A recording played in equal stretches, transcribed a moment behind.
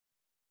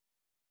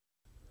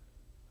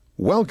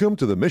Welcome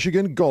to the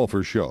Michigan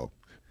Golfer Show.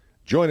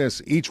 Join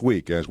us each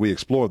week as we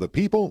explore the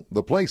people,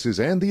 the places,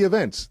 and the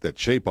events that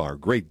shape our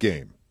great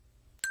game.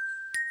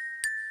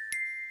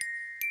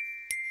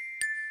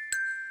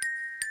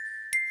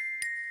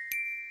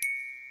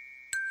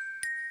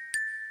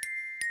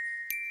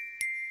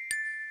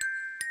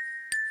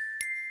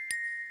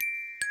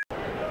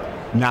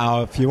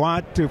 Now, if you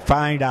want to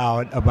find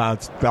out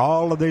about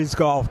all of these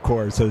golf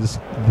courses,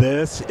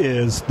 this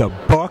is the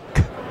book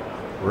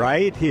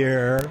right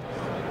here,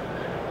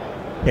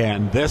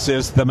 and this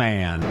is the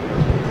man.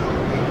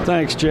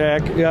 Thanks,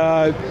 Jack.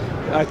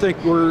 I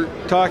think we're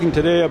talking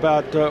today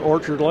about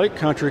Orchard Lake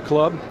Country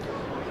Club.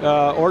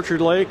 Orchard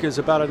Lake is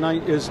about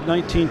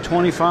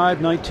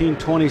 1925,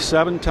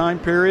 1927 time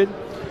period.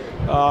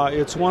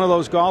 It's one of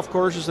those golf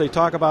courses. They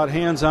talk about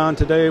hands-on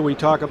today. We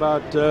talk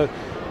about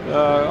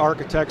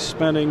architects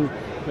spending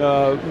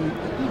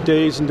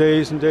days and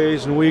days and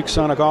days and weeks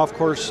on a golf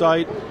course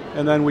site,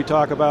 and then we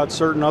talk about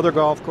certain other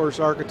golf course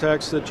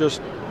architects that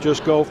just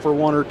go for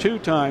one or two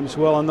times.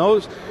 Well, in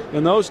those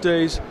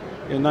days,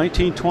 in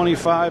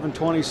 1925 and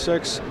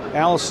 26,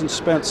 Allison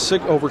spent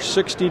over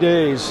 60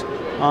 days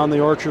on the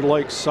Orchard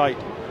Lake site,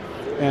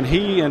 and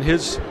he and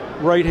his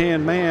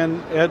right-hand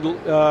man,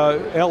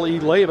 L.E.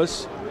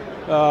 Lavis,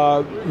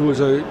 who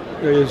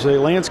is a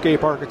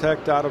landscape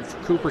architect out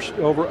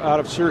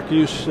of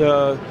Syracuse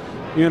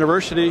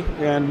University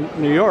in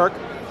New York.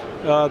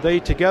 They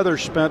together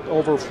spent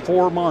over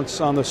 4 months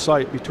on the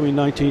site between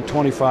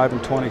 1925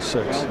 and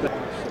 26.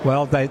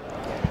 Well, they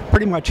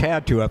pretty much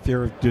had to if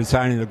you're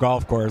designing a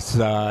golf course.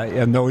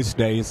 In those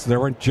days, there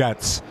weren't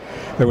jets.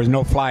 There was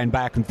no flying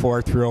back and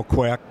forth real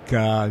quick.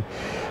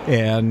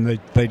 And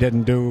they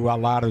didn't do a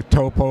lot of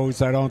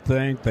topos, I don't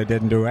think. They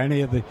didn't do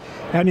any of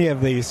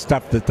the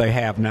stuff that they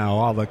have now,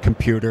 all the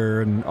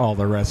computer and all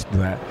the rest of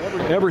that.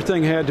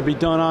 Everything had to be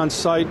done on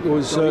site. It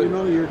was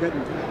you're getting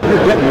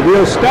the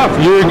real stuff.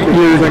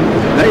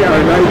 They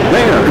are right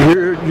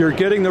there. You're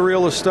getting the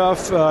real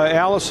stuff.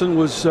 Allison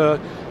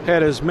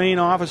had his main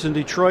office in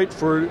Detroit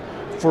for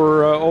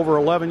over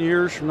 11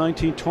 years, from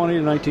 1920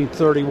 to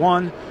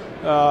 1931.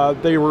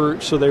 They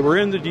were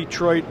in the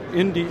Detroit.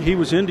 He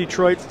was in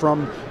Detroit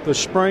from the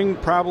spring,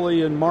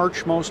 probably in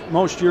March.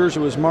 Most years it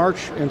was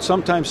March, and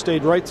sometimes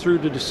stayed right through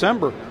to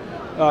December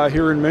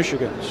here in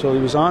Michigan. So he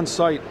was on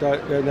site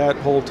that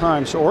whole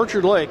time. So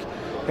Orchard Lake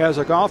has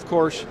a golf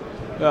course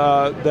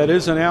that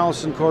is an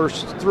Allison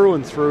course through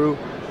and through.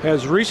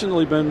 Has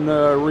recently been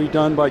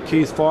redone by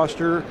Keith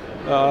Foster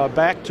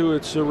back to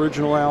its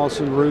original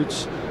Allison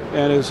roots,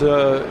 and is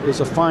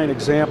a fine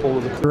example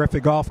of the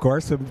terrific golf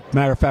course. As a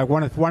matter of fact,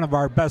 one of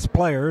our best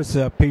players,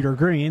 Peter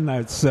Green,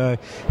 that's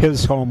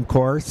his home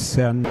course,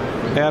 and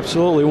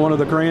absolutely one of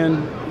the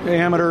grand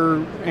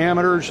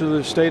amateurs of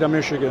the state of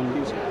Michigan.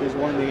 He's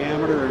won the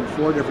amateur in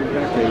 4 different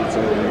decades.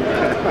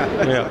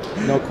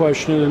 Yeah, no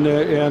question.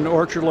 And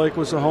Orchard Lake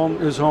was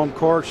his home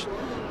course.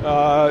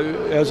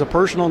 As a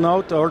personal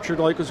note, Orchard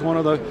Lake was one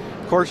of the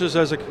courses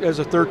as a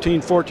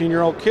 13,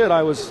 14-year-old kid.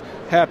 I was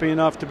happy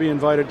enough to be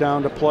invited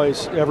down to play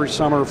every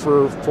summer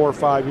for 4 or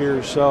 5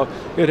 years. So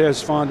it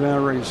has fond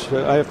memories.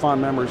 I have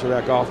fond memories of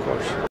that golf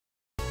course.